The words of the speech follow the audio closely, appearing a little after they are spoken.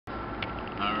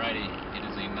Alrighty, it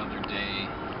is another day,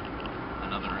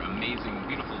 another amazing,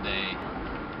 beautiful day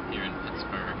here in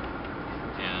Pittsburgh,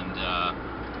 and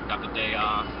got the day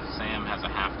off. Sam has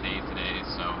a half day today,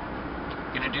 so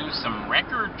gonna do some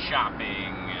record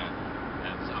shopping,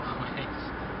 as always.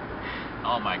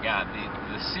 Oh my god,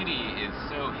 the city is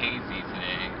so hazy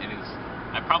today. It is.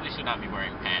 I probably should not be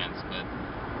wearing pants, but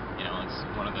you know, it's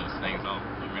one of those things.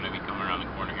 We're gonna be coming around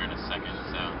the corner here in a second,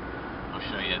 so I'll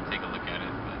show you, take a look at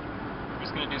it. But we're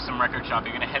just going to do some record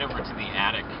shopping. We're going to head over to the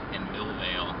Attic in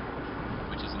Millvale,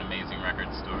 which is an amazing record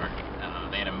store.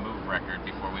 They had a Move record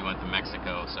before we went to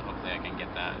Mexico, so hopefully I can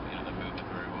get that, you know, the Move with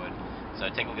Rory Wood. So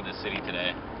take a look at the city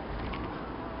today.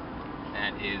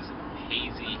 That is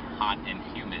hazy, hot, and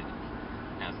humid,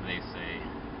 as they say.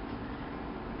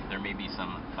 There may be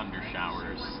some thunder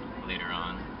showers later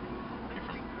on. If you're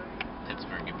from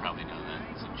Pittsburgh, you probably know that.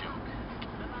 It's a joke.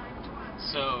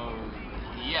 So,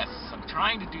 yes, I'm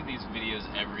trying to do these videos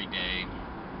every day.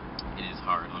 It is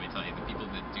hard, let me tell you. The people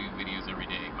that do videos every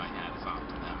day, my hat is off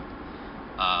to them.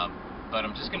 But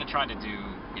I'm just going to try to do,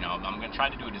 you know, I'm going to try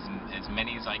to do it as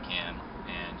many as I can,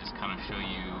 and just kind of show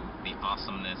you the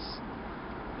awesomeness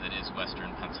that is Western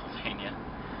Pennsylvania,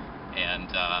 and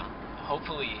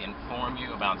hopefully inform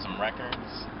you about some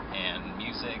records and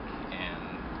music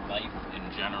and life in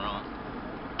general,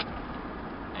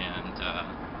 and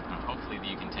hopefully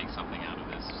you can take something out of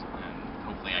this, and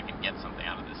hopefully I can get something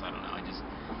out of this. I don't know.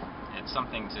 It's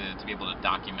something to be able to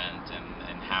document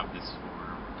and have this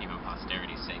for even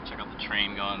posterity's sake. Check out the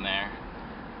train going there.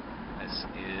 This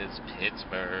is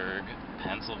Pittsburgh,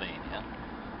 Pennsylvania.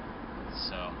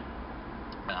 So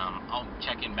I'll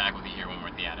check in back with you here when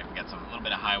we're at the Attic. We got a little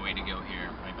bit of highway to go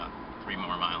here, maybe about 3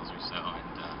 more miles or so,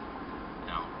 and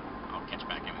I'll catch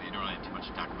back in with you. I don't really have too much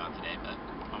to talk about today, but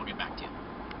I'll get back to you.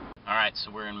 Alright,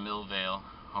 so we're in Millvale,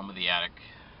 home of the Attic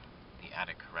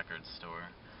record store.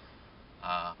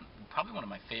 Probably one of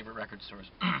my favorite record stores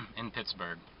in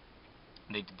Pittsburgh.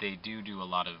 They do a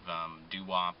lot of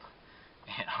doo-wop.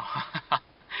 You know,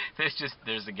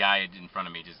 there's a guy in front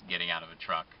of me just getting out of a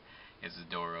truck. Is the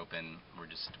door open?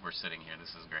 We're sitting here.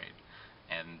 This is great.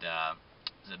 And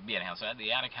anyhow, so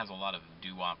the Attic has a lot of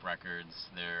doo-wop records.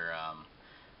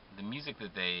 The music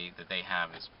that they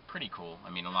have is pretty cool. I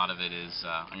mean, a lot of it is.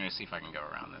 I'm gonna see if I can go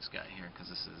around this guy here, because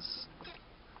this is.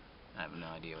 I have no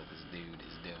idea what this dude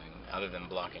is doing other than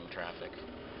blocking traffic.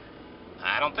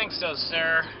 I don't think so,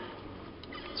 sir.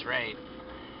 That's right.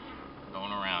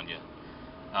 Going around you.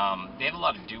 They have a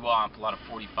lot of doo-wop, a lot of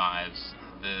 45s.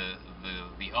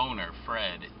 The owner,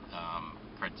 Fred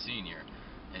Senior,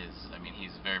 is. I mean,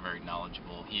 he's very, very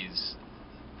knowledgeable.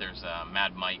 There's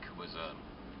Mad Mike, who was a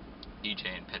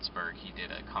DJ in Pittsburgh. He did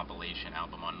a compilation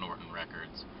album on Norton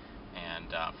Records,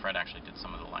 and Fred actually did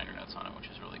some of the liner notes on it, which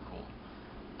is really cool.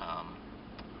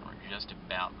 We're just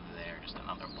about there, just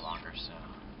another block or so.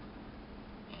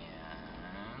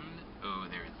 And, oh,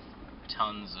 there's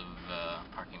tons of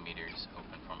parking meters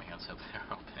open for me. Let's hope they're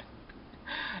open.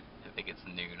 I think it's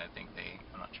noon.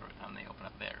 I'm not sure what time they open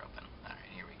up. They're open. Alright,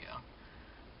 here we go.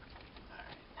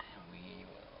 Alright, we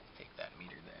will take that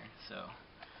meter there. So,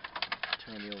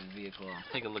 turn the old vehicle off.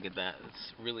 Take a look at that.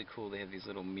 It's really cool. They have these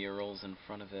little murals in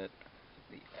front of it.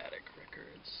 The Attic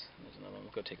records. There's another one.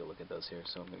 We'll go take a look at those here.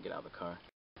 So I'm going to get out of the car.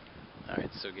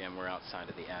 Alright, so again, we're outside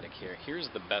of the Attic here. Here's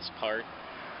the best part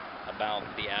about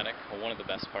the Attic. Well, one of the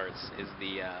best parts is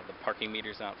the parking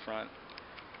meters out front.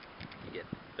 You get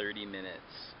 30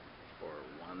 minutes for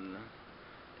 $1,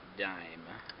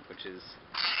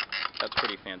 that's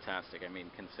pretty fantastic. I mean,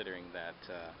 considering that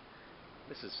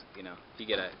this is, you know, you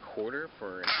get a quarter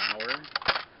for an hour.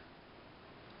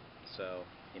 So,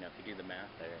 you know, if you do the math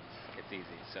there, it's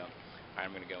easy. So,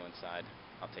 I'm going to go inside.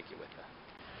 I'll take you with me.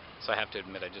 So I have to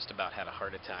admit, I just about had a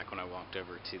heart attack when I walked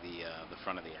over to the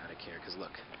front of the Attic here, because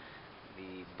look,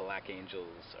 the Black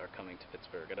Angels are coming to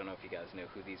Pittsburgh. I don't know if you guys know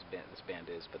who this band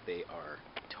is, but they are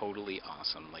totally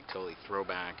awesome, like totally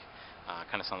throwback.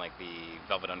 Kind of sound like the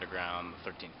Velvet Underground,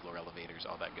 the 13th Floor Elevators,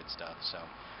 all that good stuff. So,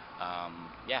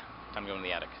 yeah, time to go in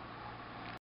the Attic.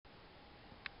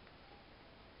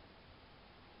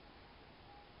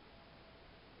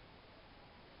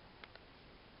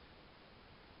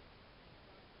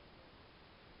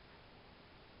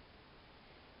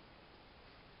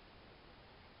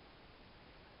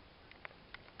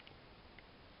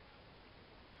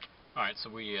 Alright,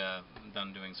 so we done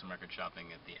doing some record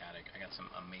shopping at the Attic. I got some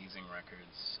amazing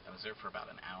records. I was there for about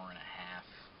an hour and a half.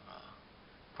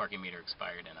 Parking meter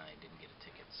expired and I didn't get a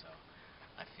ticket, so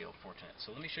I feel fortunate. So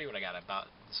let me show you what I got.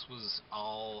 This was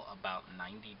all about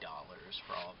 $90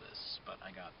 for all of this, but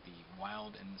I got the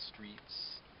Wild in the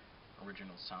Streets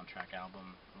original soundtrack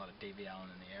album. A lot of Davey Allen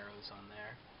and the Arrows on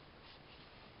there.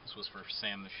 This was for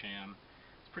Sam the Sham.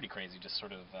 It's pretty crazy, just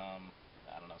sort of,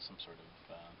 I don't know, some sort of,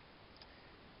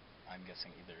 I'm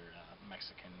guessing either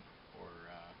Mexican or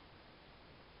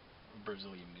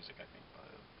Brazilian music, I think, by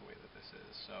the way that this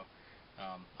is. So,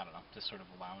 I don't know, just sort of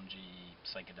loungy,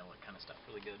 psychedelic kind of stuff.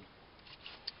 Really good.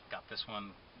 Got this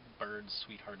one, Birds,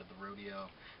 Sweetheart of the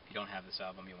Rodeo. If you don't have this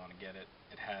album, you want to get it.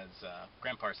 It has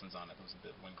Graham Parsons on it. It was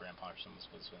when Graham Parsons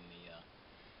was in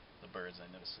the Birds. I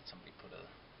noticed that somebody put a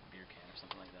beer can or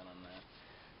something like that on that.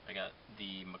 I got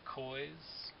the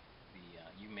McCoys, the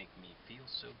You Make Me Feel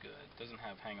So Good. Doesn't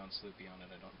have Hang On Sloopy on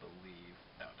it, I don't believe.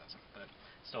 No, it doesn't, but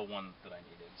still one that I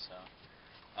needed. So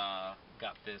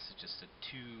got this. It's just a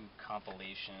 2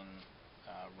 compilation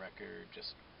record,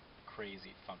 just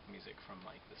crazy funk music from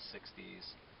like the 60s.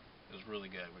 It was really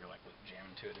good. We were like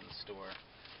jamming to it in the store.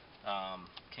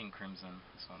 King Crimson.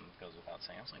 This one goes without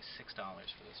saying. It was like $6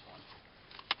 for this one.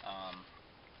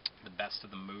 The Best of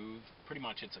the Move. Pretty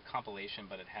much it's a compilation,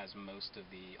 but it has most of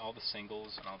all the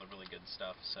singles and all the really good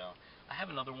stuff. So I have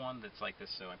another one that's like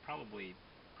this, so I probably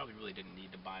really didn't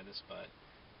need to buy this, but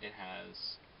it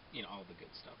has, you know, all the good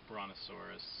stuff.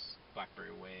 Brontosaurus,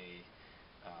 Blackberry Way,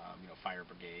 Fire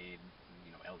Brigade,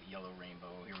 Yellow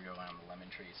Rainbow, Here We Go on the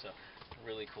Lemon Tree. So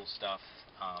really cool stuff.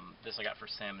 This I got for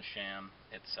Sam the Sham.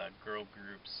 It's girl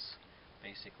groups,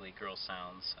 basically girl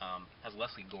sounds. Has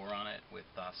Leslie Gore on it with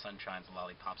Sunshines,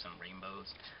 Lollipops, and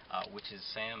Rainbows, which is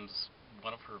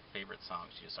one of her favorite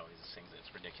songs. She just always sings it. It's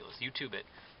ridiculous. YouTube it.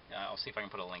 I'll see if I can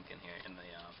put a link in here in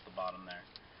the bottom there.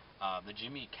 The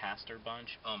Jimmy Castor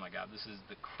Bunch. Oh my God, this is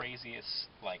the craziest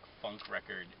like funk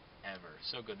record ever.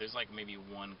 So good. There's like maybe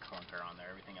one clunker on there.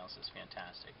 Everything else is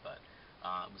fantastic. But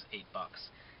it was $8,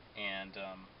 and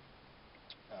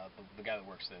the guy that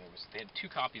works there, they had 2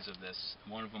 copies of this.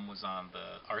 One of them was on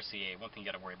the RCA. One thing you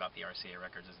got to worry about the RCA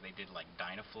records is they did like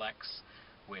Dynaflex,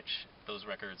 which those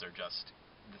records are just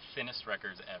the thinnest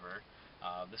records ever.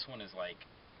 This one is like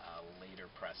later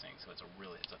pressing, so it's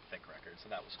a thick record. So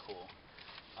that was cool.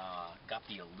 Got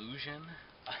the Illusion.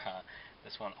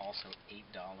 This one also $8.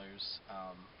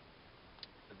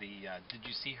 Did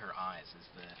You See Her Eyes is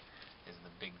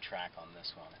the big track on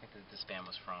this one. I think that this band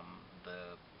was from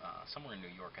somewhere in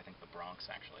New York. I think the Bronx,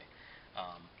 actually.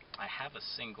 I have a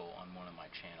single on one of my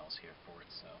channels here for it,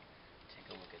 so take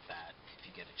a look at that if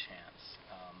you get a chance.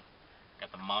 Got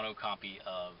the mono copy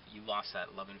of You Lost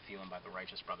That Lovin' Feelin' by the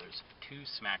Righteous Brothers. 2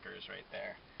 smackers right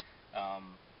there.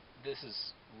 This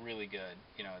is really good.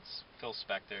 You know, it's Phil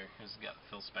Spector. He's got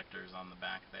Phil Spector's on the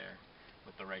back there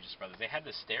with the Righteous Brothers. They had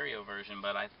the stereo version,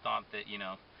 but I thought that, you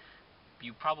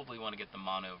probably want to get the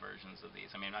mono versions of these.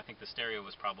 I mean, I think the stereo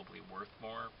was probably worth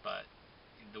more, but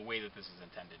the way that this is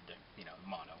intended to,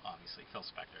 mono, obviously, Phil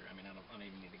Spector. I mean, I don't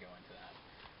even need to go into that.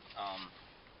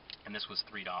 And this was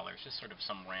 $3, just sort of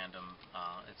some random,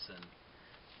 it's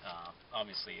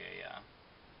obviously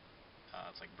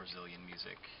it's like Brazilian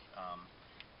music.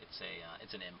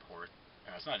 It's an import.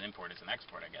 It's not an import, it's an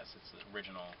export, I guess. It's the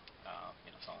original,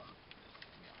 it's all,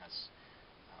 has,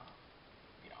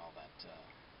 all that,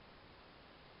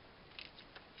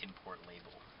 import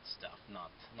label stuff,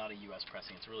 not a U.S.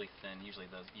 pressing. It's really thin. Usually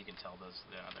those, you can tell those,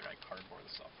 they're like cardboard.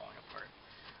 This is all falling apart.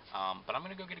 But I'm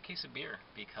going to go get a case of beer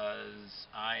because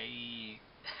I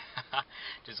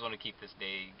just want to keep this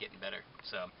day getting better.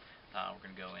 So we're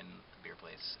going to go in the beer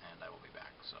place and I will be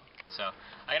back. So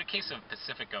I got a case of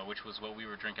Pacifico, which was what we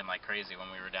were drinking like crazy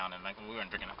when we were down in Mexico. We weren't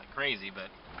drinking it like crazy,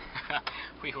 but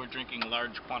we were drinking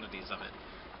large quantities of it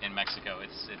in Mexico.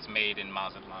 It's made in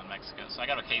Mazatlan, Mexico. So I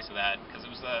got a case of that because it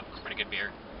was a pretty good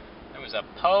beer. There was a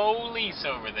police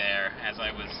over there as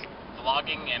I was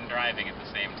vlogging and driving at the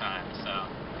same time. So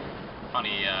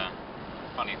funny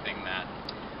thing that.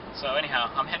 So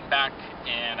anyhow, I'm heading back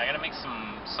and I gotta make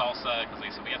some salsa because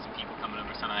like I said, we got some people coming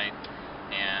over tonight.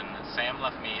 And Sam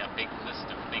left me a big list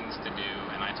of things to do,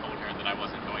 and I told her that I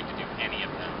wasn't going to do any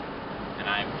of them, and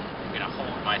I'm going to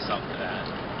hold myself to that.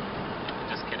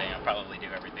 Just kidding, I'll probably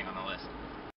do everything on the list.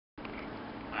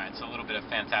 Alright, so a little bit of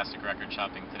fantastic record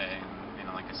shopping today.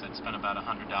 Like I said, spent about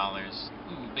 $100.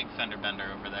 Ooh, big fender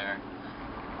bender over there.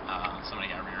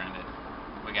 Somebody got rear-ended.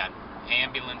 We got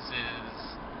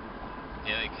ambulances.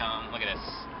 Here they come. Look at this.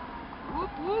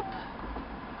 Whoop, whoop.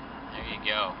 There you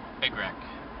go. Big wreck.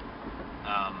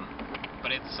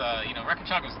 But it's, record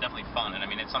shopping is definitely fun, and I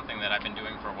mean, it's something that I've been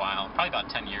doing for a while, probably about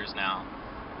 10 years now.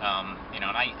 And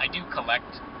I do collect,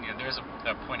 there's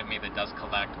a point of me that does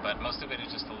collect, but most of it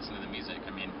is just to listen to the music.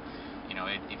 I mean,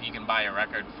 if you can buy a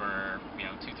record for, $2,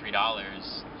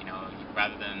 $3,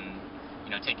 rather than,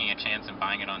 taking a chance and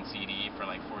buying it on CD for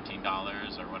like $14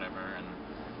 or whatever, and,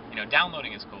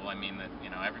 downloading is cool. I mean, that,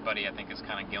 everybody I think is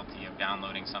kind of guilty of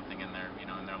downloading something in their,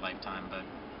 in their lifetime, but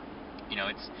you know,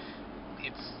 it's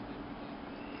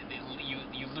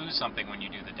you lose something when you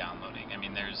do the downloading. I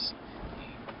mean, there's,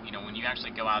 you know, when you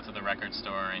actually go out to the record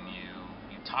store and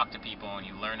you talk to people and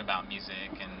you learn about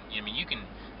music, and I mean,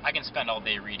 I can spend all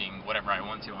day reading whatever I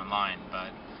want to online,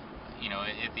 but you know,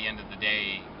 at the end of the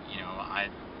day, you know,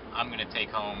 I'm going to take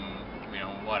home, you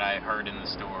know, what I heard in the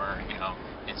store. You know,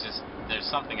 it's just, there's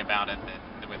something about it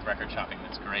that with record shopping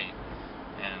that's great,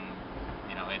 and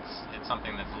you know, it's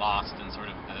something that's lost in sort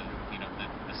of the, you know,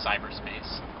 the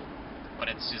cyberspace. But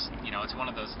it's just, you know, it's one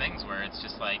of those things where it's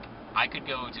just like, I could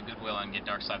go to Goodwill and get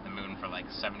Dark Side of the Moon for like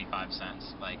 75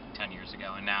 cents like 10 years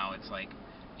ago, and now it's like,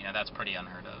 you know, that's pretty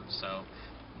unheard of. So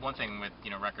one thing with,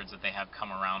 you know, records that they have come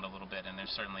around a little bit, and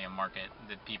there's certainly a market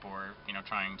that people are, you know,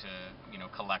 trying to, you know,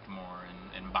 collect more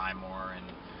and buy more, and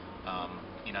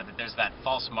you know, that there's that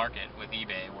false market with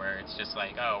eBay where it's just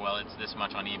like, oh, well, it's this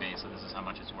much on eBay, so this is how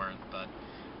much it's worth, but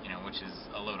you know, which is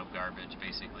a load of garbage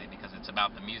basically, because it's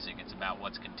about the music, it's about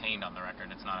what's contained on the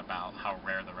record, it's not about how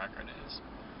rare the record is.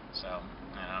 So,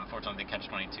 unfortunately, the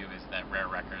catch-22 is that rare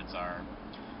records are,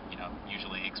 you know,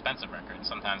 usually expensive records.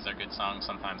 Sometimes they're good songs,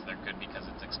 sometimes they're good because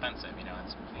it's expensive. You know,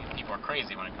 people are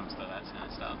crazy when it comes to that kind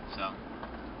of stuff. So,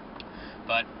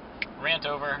 but rant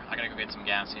over. I gotta go get some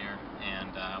gas here,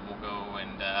 and we'll go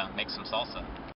and make some salsa.